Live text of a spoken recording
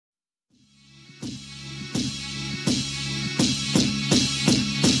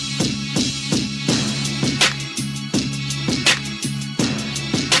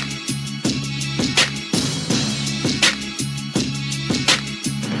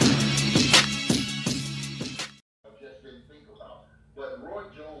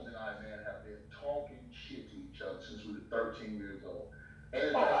13 years old.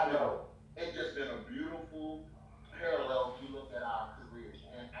 And it's just been a beautiful parallel if you look at our careers.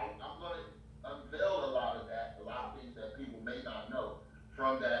 And I'm going to unveil a lot of that, a lot of things that people may not know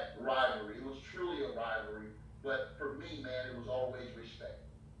from that rivalry. It was truly a rivalry, but for me, man, it was always respect.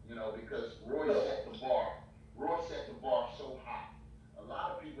 You know, because Roy set the bar. Roy set the bar so high. A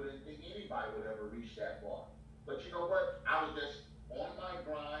lot of people didn't think anybody would ever reach that bar. But you know what? I was just on my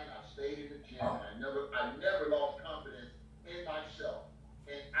grind. I stayed in the gym. I never lost confidence in myself.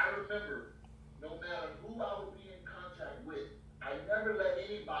 And I remember, no matter who I would be in contact with, I never let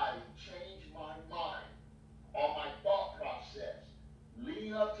anybody change my mind or my thought process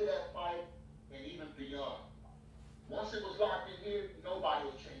leading up to that fight and even beyond. Once it was locked in here, nobody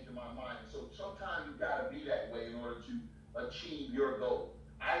was changing my mind. So sometimes you got to be that way in order to achieve your goal.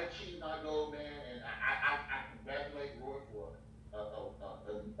 I achieved my goal, man, and I congratulate Roy for a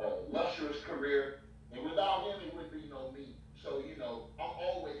luxurious career. And without him, it wouldn't be no me. So, you know, I'm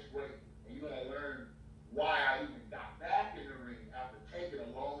always grateful. And you're going to learn why I even got back in the ring after taking a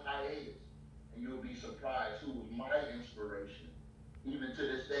long hiatus. And you'll be surprised who was my inspiration. Even to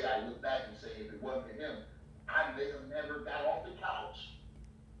this day, I look back and say, if it wasn't for him, I may have never got off the couch.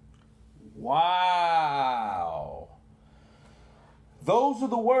 Wow. Those are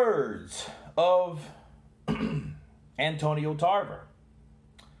the words of Antonio Tarver.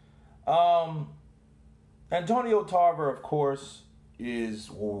 Antonio Tarver, of course, is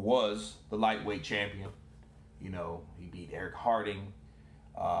or was the lightweight champion. You know, he beat Eric Harding.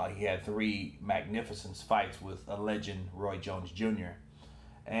 He had 3 magnificent fights with a legend, Roy Jones Jr.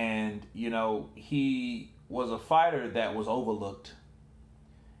 And, you know, he was a fighter that was overlooked.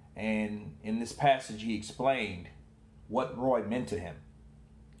 And in this passage, he explained what Roy meant to him,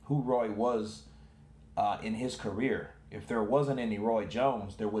 who Roy was in his career. If there wasn't any Roy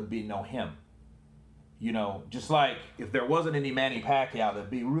Jones, there would be no him. You know, just like if there wasn't any Manny Pacquiao,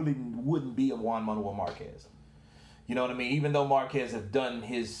 there really wouldn't be a Juan Manuel Marquez. You know what I mean? Even though Marquez have done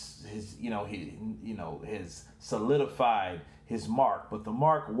his solidified his mark, but the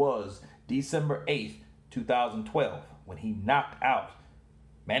mark was December 8th, 2012, when he knocked out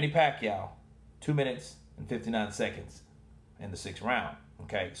Manny Pacquiao 2 minutes and 59 seconds in the 6th round.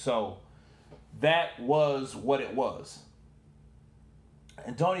 Okay, so that was what it was.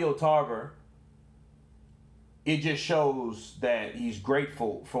 Antonio Tarver, it just shows that he's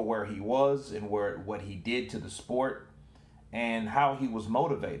grateful for where he was and what he did to the sport and how he was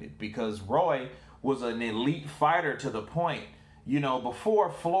motivated, because Roy was an elite fighter to the point, you know,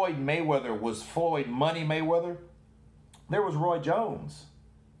 before Floyd Mayweather was Floyd Money Mayweather, there was Roy Jones.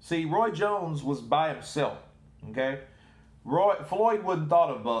 See, Roy Jones was by himself, okay? Floyd wasn't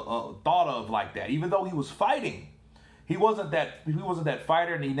thought of like that, even though he was fighting. He wasn't that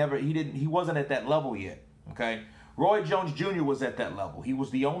fighter, and he wasn't at that level yet. Okay, Roy Jones Jr. was at that level. He was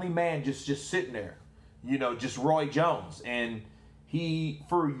the only man just sitting there, you know, just Roy Jones. And he,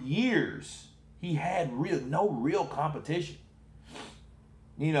 for years, he had no real competition.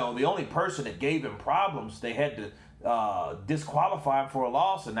 You know, the only person that gave him problems, they had to disqualify him for a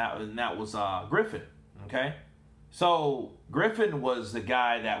loss, and that was Griffin. Okay, so Griffin was the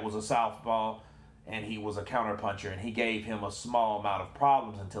guy that was a southpaw, and he was a counterpuncher, and he gave him a small amount of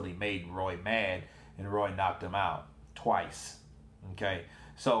problems until he made Roy mad. And Roy knocked him out twice. Okay,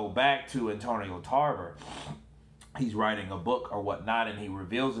 so back to Antonio Tarver. He's writing a book or whatnot, and he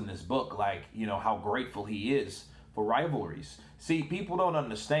reveals in this book, like, you know, how grateful he is for rivalries. See, people don't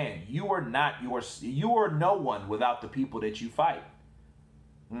understand. You are no one without the people that you fight.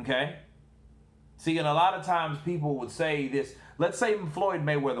 Okay? See, and a lot of times people would say this. Let's say Floyd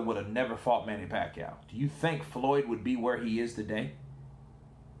Mayweather would have never fought Manny Pacquiao. Do you think Floyd would be where he is today?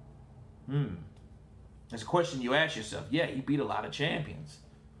 It's a question you ask yourself. Yeah, he beat a lot of champions,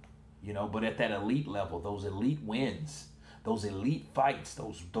 you know, but at that elite level, those elite wins, those elite fights,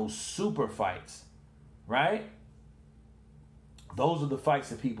 those super fights, right? Those are the fights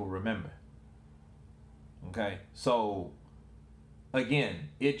that people remember. Okay, so again,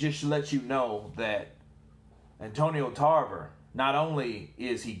 it just lets you know that Antonio Tarver, not only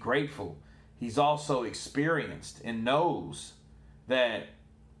is he grateful, he's also experienced and knows that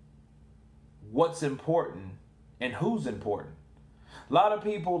what's important and who's important. A lot of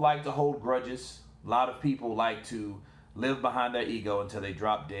people like to hold grudges. A lot of people like to live behind their ego until they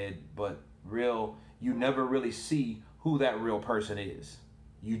drop dead. But you never really see who that real person is.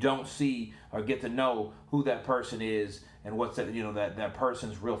 You don't see or get to know who that person is and what's that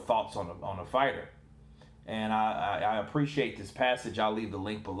person's real thoughts on a fighter. And I appreciate this passage. I'll leave the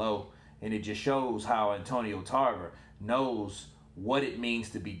link below. And it just shows how Antonio Tarver knows what it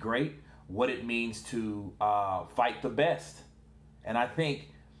means to be great, what it means to fight the best. And I think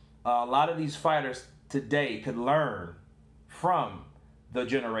a lot of these fighters today could learn from the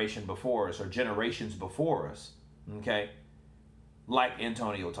generation before us or generations before us, okay, like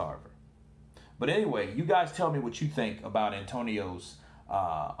Antonio Tarver. But anyway, you guys tell me what you think about Antonio's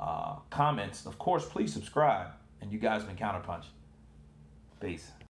comments. Of course, please subscribe. And you guys been Counterpunch. Peace.